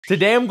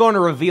Today I'm going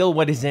to reveal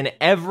what is in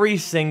every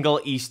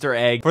single Easter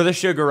egg for the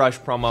Sugar Rush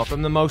promo,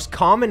 from the most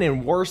common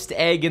and worst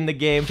egg in the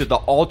game to the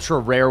ultra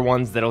rare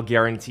ones that'll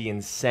guarantee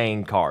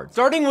insane cards.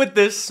 Starting with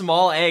this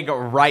small egg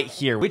right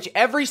here, which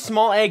every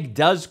small egg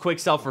does quick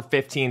sell for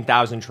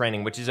 15,000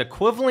 training, which is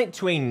equivalent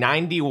to a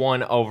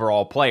 91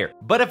 overall player.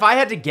 But if I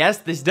had to guess,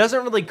 this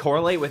doesn't really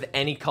correlate with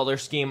any color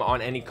scheme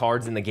on any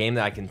cards in the game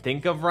that I can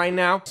think of right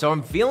now. So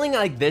I'm feeling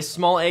like this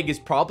small egg is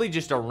probably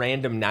just a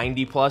random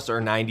 90 plus or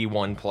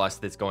 91 plus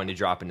that's going to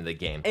drop into the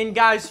game. And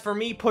guys, for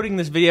me putting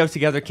this video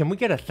together, can we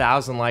get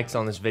 1,000 likes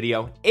on this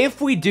video?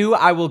 If we do,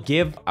 I would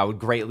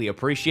greatly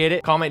appreciate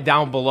it. Comment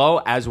down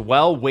below as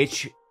well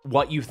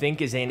what you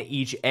think is in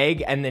each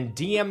egg, and then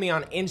DM me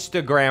on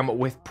Instagram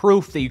with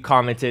proof that you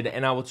commented,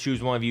 and I will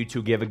choose one of you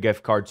to give a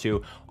gift card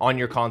to on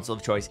your console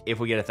of choice if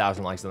we get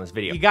 1,000 likes on this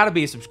video. You gotta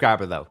be a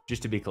subscriber though,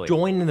 just to be clear.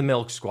 Join the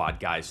milk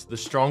squad, guys. The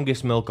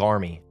strongest milk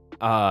army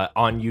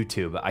on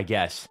YouTube, I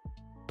guess.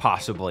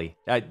 Possibly.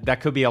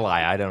 That could be a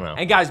lie. I don't know.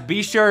 And guys,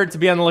 be sure to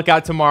be on the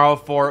lookout tomorrow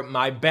for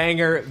my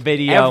banger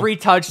video. Every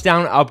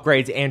touchdown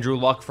upgrades Andrew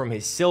Luck from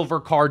his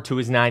silver card to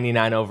his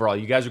 99 overall.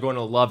 You guys are going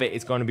to love it.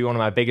 It's going to be one of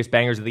my biggest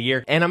bangers of the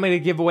year. And I'm going to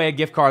give away a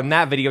gift card in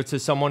that video to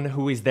someone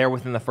who is there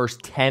within the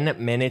first 10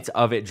 minutes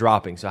of it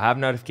dropping. So have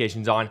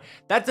notifications on.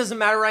 That doesn't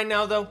matter right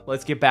now though.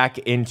 Let's get back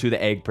into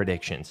the egg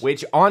predictions,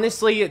 which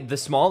honestly, the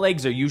small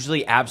eggs are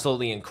usually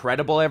absolutely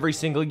incredible every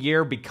single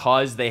year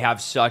because they have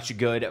such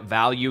good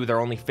value.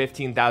 They're only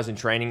 15,000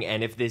 training,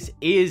 and if this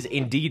is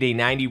indeed a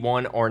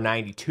 91 or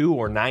 92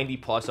 or 90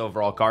 plus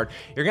overall card,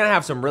 you're gonna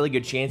have some really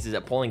good chances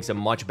at pulling some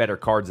much better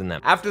cards in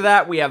them. After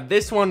that, we have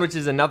this one, which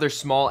is another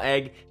small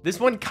egg. This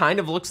one kind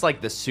of looks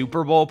like the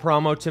Super Bowl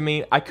promo to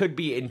me. I could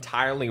be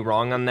entirely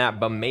wrong on that,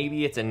 but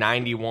maybe it's a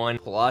 91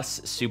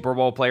 plus Super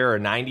Bowl player or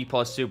 90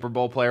 plus Super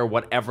Bowl player,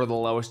 whatever the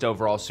lowest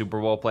overall Super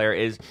Bowl player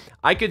is.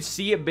 I could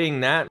see it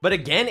being that, but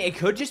again, it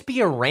could just be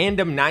a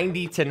random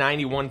 90 to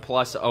 91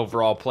 plus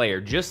overall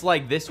player, just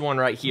like this one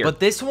right here. But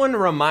this one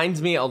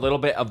reminds me a little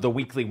bit of the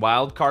weekly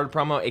wild card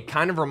promo. It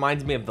kind of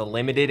reminds me of the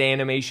limited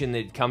animation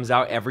that comes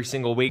out every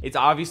single week. It's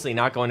obviously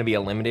not going to be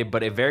a limited,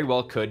 but it very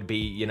well could be,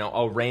 you know,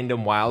 a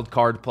random wild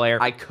card player.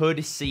 I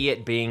could see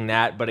it being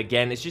that, but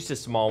again, it's just a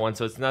small one,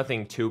 so it's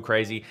nothing too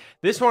crazy.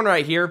 This one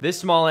right here, this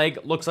small egg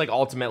looks like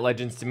Ultimate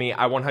Legends to me.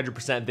 I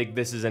 100% think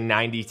this is a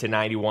 90 to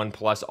 91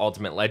 plus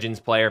Ultimate Legends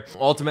player.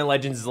 Ultimate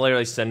Legends is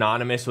literally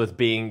synonymous with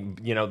being,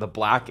 you know, the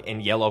black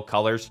and yellow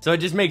colors. So it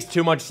just makes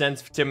too much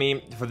sense to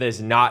me for this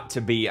not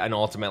to be an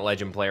Ultimate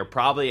Legend player.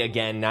 Probably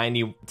again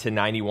 90 to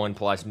 91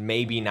 plus,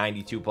 maybe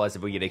 92 plus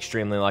if we get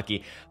extremely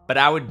lucky, but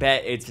I would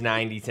bet it's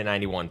 90 to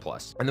 91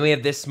 plus. And then we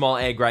have this small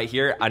egg right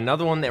here,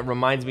 another one that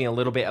reminds me a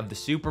little bit of the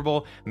Super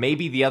Bowl.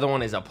 Maybe the other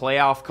one is a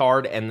playoff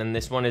card and then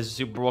this one is a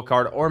Super Bowl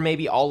card, or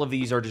maybe all of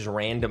these are just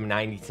random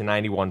 90 to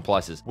 91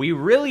 pluses. We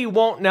really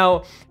won't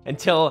know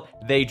until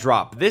they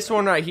drop. This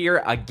one right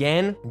here,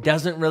 again,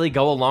 doesn't really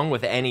go along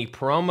with any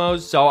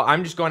promos, so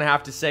I'm just going to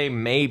have to say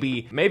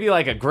maybe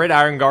like a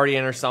Gridiron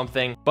Guardian or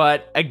something.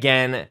 But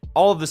again,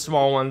 all of the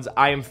small ones,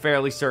 I am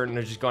fairly certain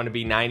are just going to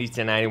be 90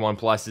 to 91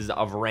 pluses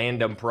of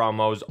random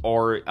promos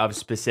or of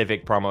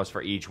specific promos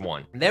for each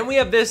one. Then we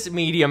have this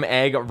medium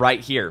egg right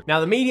here. Now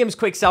the medium's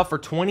quick sell for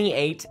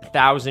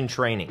 28,000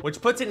 training,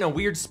 which puts it in a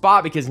weird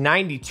spot because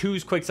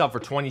 92's quick sell for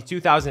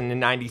 22,000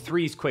 and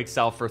 93's quick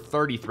sell for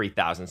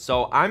 33,000.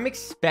 So I'm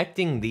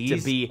expecting these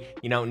to be,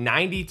 you know,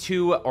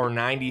 92 or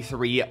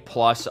 93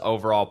 plus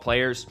overall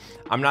players.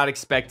 I'm not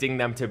expecting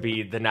them to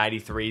be the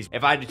 93s.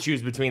 If I had to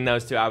choose between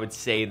those two, I would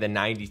say the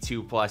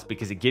 92 plus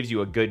because it gives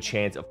you a good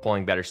chance of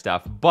pulling better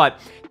stuff. But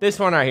this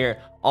one right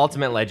here,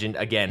 Ultimate Legend,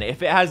 again,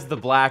 if it has the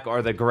black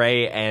or the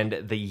gray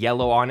and the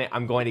yellow on it,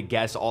 I'm going to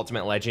guess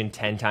Ultimate Legend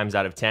 10 times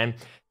out of 10.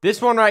 This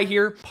one right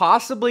here,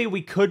 possibly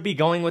we could be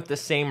going with the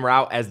same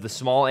route as the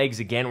small eggs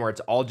again, where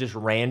it's all just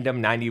random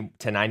 90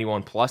 to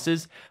 91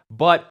 pluses.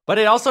 But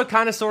it also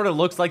kind of sort of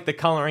looks like the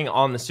coloring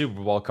on the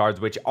Super Bowl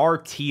cards, which are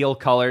teal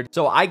colored.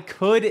 So I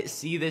could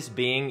see this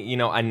being, you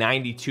know, a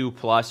 92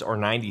 plus or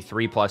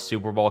 93 plus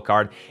Super Bowl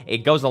card.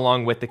 It goes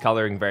along with the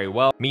coloring very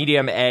well.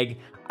 Medium egg,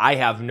 I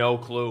have no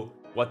clue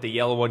what the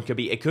yellow one could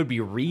be. It could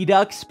be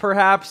Redux,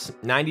 perhaps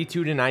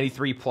 92 to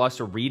 93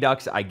 plus or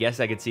Redux. I guess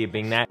I could see it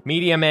being that.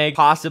 Medium egg,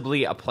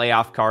 possibly a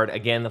playoff card.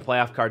 Again, the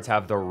playoff cards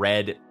have the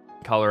red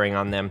coloring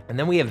on them. And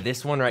then we have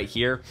this one right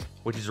here,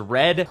 which is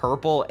red,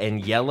 purple,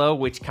 and yellow,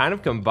 which kind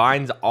of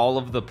combines all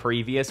of the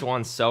previous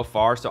ones so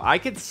far. So I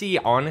could see,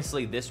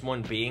 honestly, this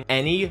one being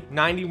any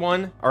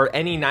 91 or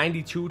any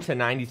 92 to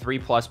 93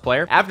 plus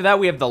player. After that,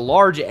 we have the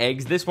large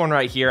eggs. This one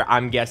right here,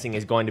 I'm guessing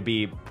is going to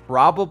be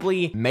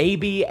probably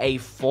maybe a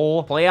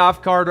full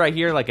playoff card right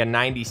here, like a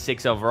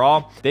 96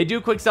 overall. They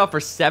do quick sell for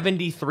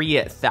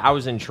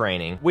 73,000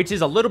 training, which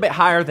is a little bit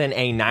higher than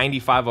a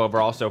 95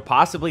 overall. So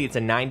possibly it's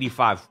a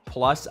 95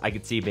 plus. I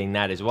could see being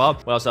that as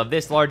well. We also have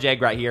this large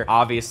egg right here.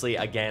 Obviously,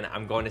 again,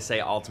 I'm going to say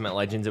Ultimate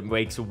Legends. It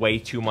makes way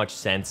too much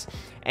sense.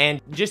 And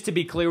just to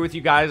be clear with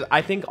you guys,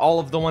 I think all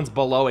of the ones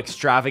below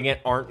Extravagant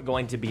aren't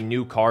going to be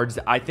new cards.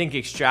 I think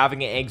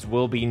Extravagant eggs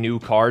will be new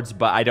cards,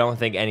 but I don't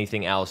think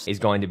anything else is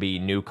going to be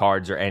new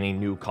cards or any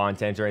new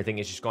content or anything.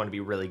 It's just going to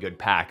be really good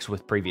packs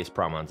with previous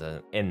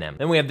promos in them.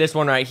 Then we have this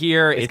one right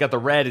here. It's got the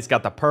red, it's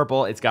got the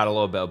purple, it's got a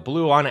little bit of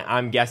blue on it.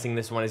 I'm guessing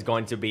this one is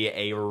going to be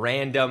a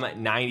random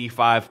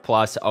 95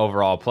 plus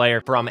overall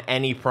player from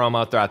any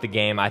promo throughout the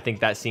game. I think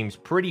that seems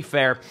pretty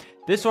fair.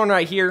 This one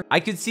right here, I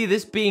could see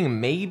this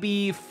being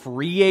maybe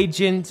free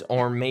agent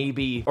or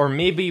maybe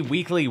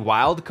weekly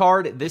wild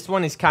card. This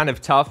one is kind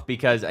of tough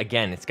because,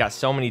 again, it's got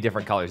so many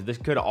different colors. This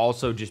could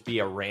also just be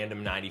a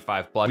random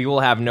 95 plus. We will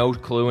have no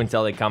clue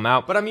until they come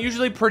out, but I'm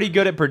usually pretty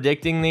good at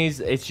predicting these.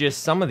 It's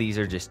just some of these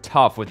are just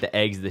tough with the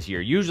eggs this year.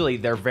 Usually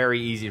they're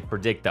very easy to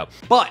predict though.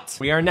 But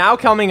we are now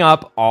coming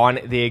up on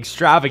the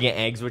extravagant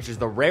eggs, which is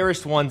the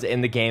rarest ones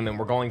in the game, and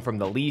we're going from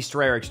the least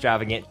rare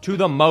extravagant to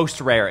the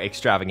most rare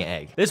extravagant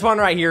egg. This one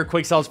right here,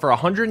 quick sells for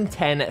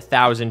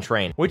 110,000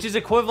 train, which is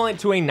equivalent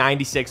to a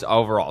 96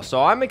 overall. So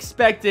I'm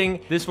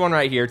expecting this one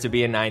right here to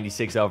be a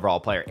 96 overall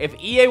player. If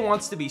EA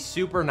wants to be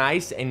super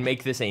nice and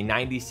make this a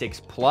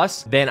 96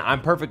 plus, then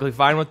I'm perfectly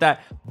fine with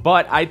that.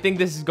 But I think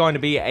this is going to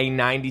be a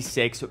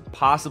 96,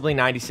 possibly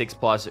 96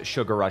 plus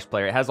Sugar Rush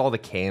player. It has all the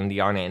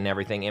candy on it and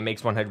everything. It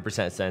makes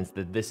 100% sense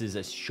that this is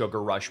a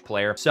Sugar Rush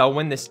player. So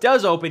when this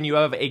does open, you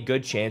have a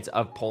good chance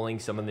of pulling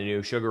some of the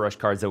new Sugar Rush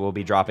cards that will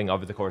be dropping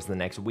over the course of the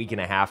next week and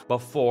a half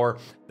before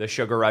the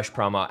Sugar Rush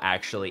promo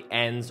actually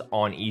ends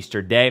on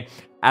Easter Day.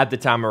 At the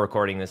time of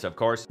recording this, of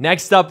course.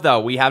 Next up,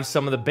 though, we have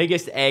some of the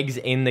biggest eggs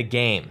in the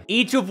game,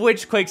 each of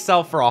which quick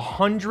sell for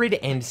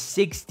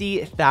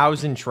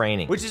 160,000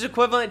 training, which is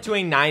equivalent to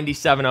a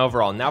 97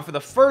 overall. Now, for the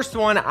first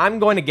one, I'm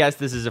going to guess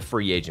this is a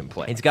free agent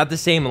play. It's got the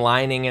same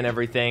lining and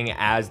everything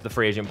as the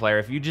free agent player.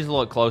 If you just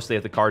look closely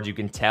at the cards, you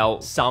can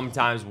tell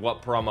sometimes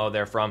what promo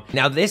they're from.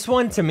 Now, this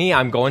one, to me,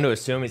 I'm going to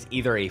assume is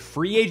either a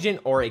free agent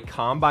or a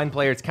combine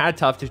player. It's kind of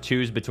tough to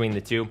choose between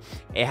the two.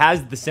 It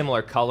has the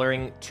similar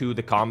coloring to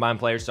the combine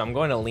player, so I'm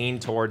going to lean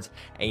towards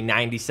a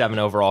 97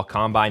 overall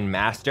combine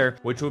master,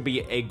 which would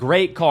be a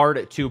great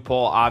card to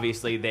pull.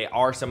 Obviously, they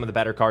are some of the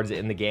better cards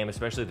in the game,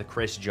 especially the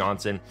Chris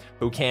Johnson,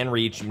 who can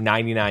reach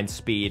 99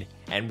 speed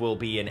and will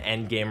be an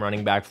end game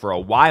running back for a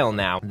while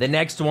now. The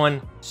next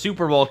one,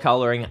 Super Bowl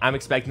coloring. I'm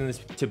expecting this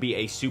to be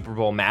a Super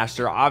Bowl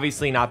master.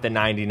 Obviously not the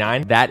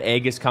 99. That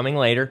egg is coming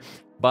later.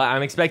 But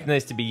I'm expecting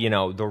this to be, you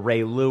know, the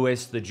Ray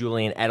Lewis, the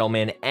Julian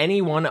Edelman,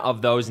 any one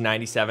of those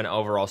 97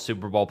 overall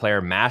Super Bowl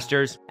player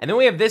masters. And then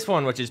we have this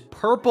one, which is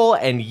purple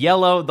and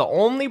yellow. The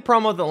only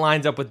promo that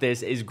lines up with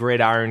this is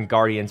Gridiron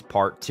Guardians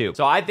Part 2.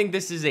 So I think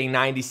this is a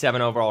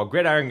 97 overall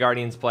Gridiron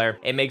Guardians player.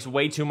 It makes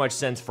way too much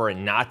sense for it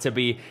not to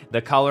be.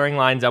 The coloring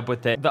lines up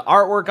with it. The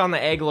artwork on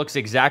the egg looks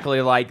exactly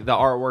like the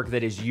artwork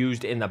that is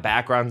used in the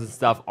backgrounds and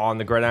stuff on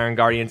the Gridiron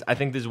Guardians. I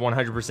think this is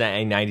 100%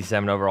 a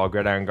 97 overall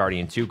Gridiron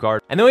Guardian 2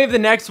 card. And then we have the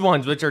next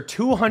ones, which are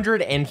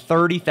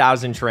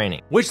 230,000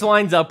 training, which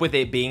lines up with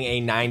it being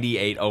a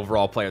 98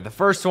 overall player. The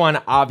first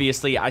one,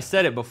 obviously, I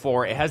said it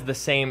before, it has the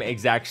same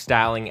exact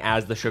styling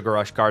as the Sugar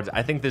Rush cards.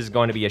 I think this is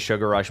going to be a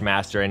Sugar Rush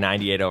Master, a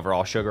 98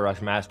 overall Sugar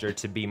Rush Master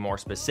to be more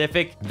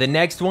specific. The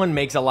next one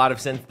makes a lot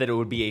of sense that it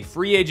would be a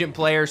free agent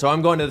player, so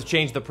I'm going to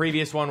change the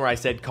previous one where I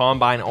said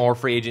combine or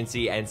free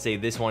agency and say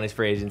this one is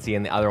free agency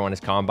and the other one is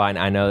combine.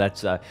 I know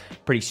that's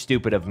pretty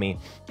stupid of me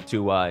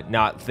to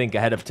not think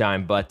ahead of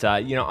time, but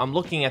you know, I'm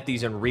looking at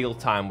these in real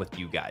time with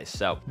you guys.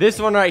 So this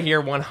one right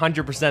here,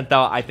 100%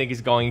 though, I think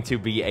is going to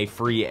be a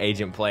free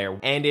agent player,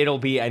 and it'll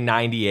be a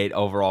 98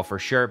 overall for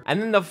sure.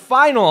 And then the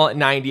final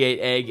 98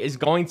 egg is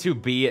going to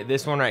be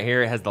this one right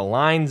here. It has the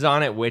lines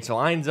on it, which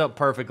lines up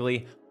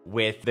perfectly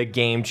with the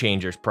Game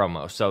Changers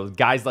promo. So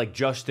guys like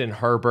Justin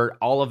Herbert,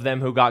 all of them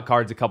who got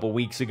cards a couple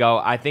weeks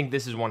ago, I think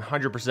this is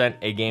 100%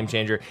 a game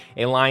changer.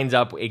 It lines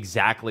up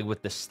exactly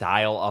with the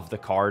style of the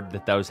card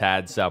that those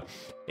had. So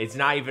it's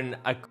not even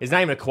a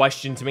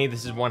question to me.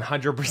 This is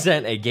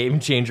 100% a game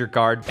changer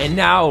card. And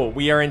now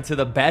we are into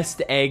the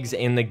best eggs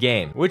in the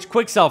game, which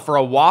quick sell for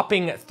a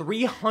whopping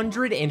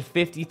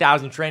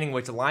 350,000 training,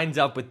 which lines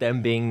up with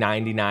them being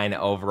 99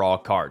 overall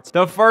cards.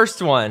 The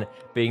first one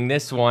being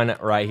this one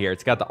right here.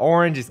 It's got the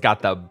orange, it's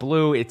got the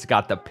blue, it's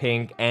got the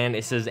pink, and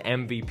it says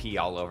MVP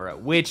all over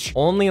it, which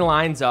only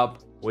lines up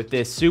with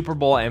this Super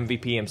Bowl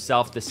MVP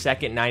himself, the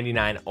second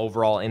 99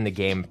 overall in the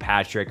game,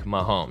 Patrick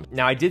Mahomes.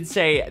 Now, I did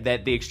say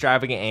that the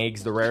extravagant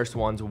eggs, the rarest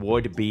ones,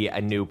 would be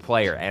a new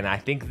player, and I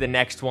think the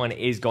next one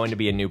is going to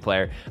be a new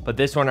player, but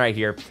this one right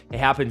here, it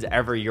happens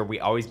every year.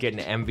 We always get an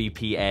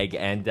MVP egg,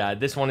 and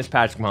this one is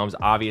Patrick Mahomes,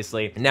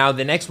 obviously. Now,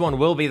 the next one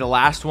will be the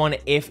last one.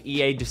 If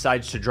EA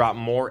decides to drop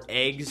more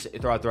eggs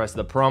throughout the rest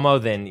of the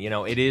promo, then, you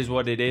know, it is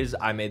what it is.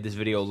 I made this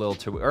video a little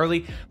too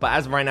early, but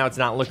as of right now, it's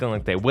not looking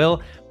like they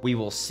will. We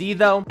will see,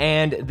 though.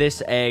 And And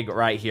this egg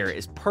right here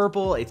is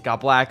purple. It's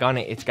got black on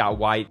it. It's got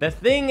white. The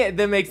thing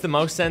that makes the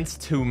most sense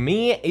to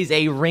me is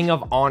a Ring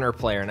of Honor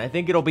player, and I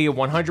think it'll be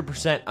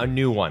 100% a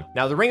new one.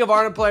 Now, the Ring of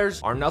Honor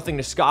players are nothing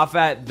to scoff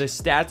at. The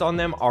stats on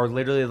them are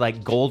literally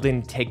like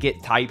golden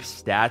ticket type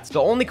stats.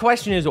 The only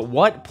question is,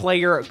 what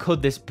player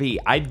could this be?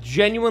 I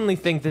genuinely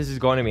think this is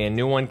going to be a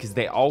new one because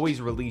they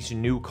always release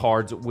new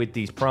cards with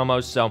these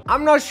promos, so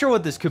I'm not sure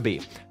what this could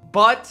be.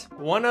 But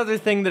one other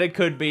thing that it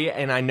could be,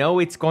 and I know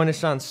it's going to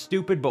sound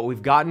stupid, but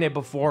we've gotten it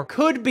before,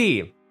 could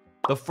be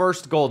the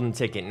first golden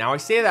ticket. Now, I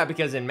say that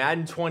because in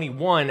Madden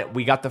 21,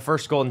 we got the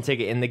first golden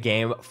ticket in the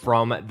game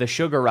from the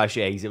Sugar Rush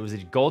eggs. It was a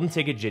golden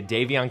ticket,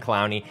 Jadeveon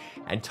Clowney,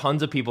 and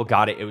tons of people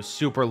got it. It was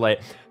super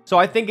lit. So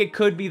I think it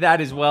could be that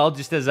as well,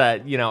 just as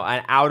a, you know,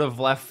 an out of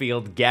left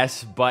field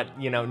guess.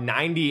 But, you know,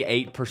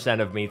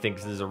 98% of me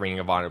thinks this is a Ring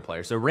of Honor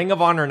player. So Ring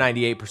of Honor,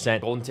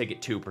 98%, golden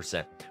ticket,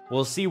 2%.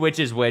 We'll see which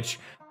is which.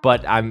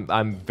 But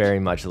I'm very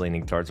much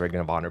leaning towards Ring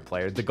of Honor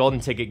player. The golden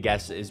ticket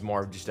guess is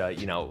more of just a,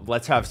 you know,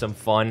 let's have some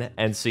fun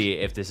and see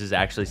if this is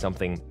actually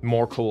something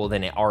more cool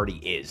than it already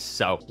is.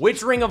 So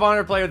which Ring of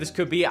Honor player this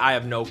could be, I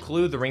have no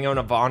clue. The Ring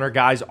of Honor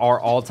guys are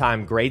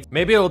all-time greats.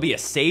 Maybe it'll be a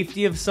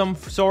safety of some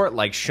sort,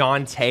 like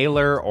Sean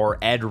Taylor or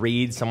Ed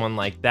Reed, someone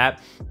like that.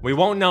 We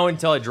won't know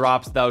until it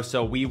drops though,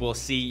 so we will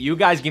see. You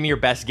guys give me your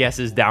best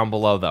guesses down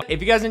below though.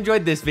 If you guys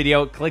enjoyed this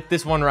video, click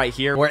this one right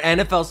here where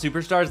NFL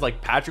superstars like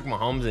Patrick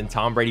Mahomes and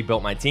Tom Brady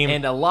built my team,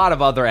 and a lot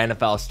of other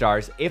NFL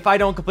stars. If I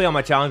don't complete all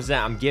my challenges,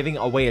 I'm giving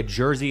away a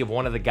jersey of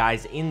one of the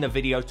guys in the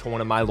video to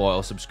one of my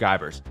loyal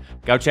subscribers.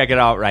 Go check it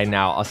out right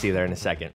now. I'll see you there in a second.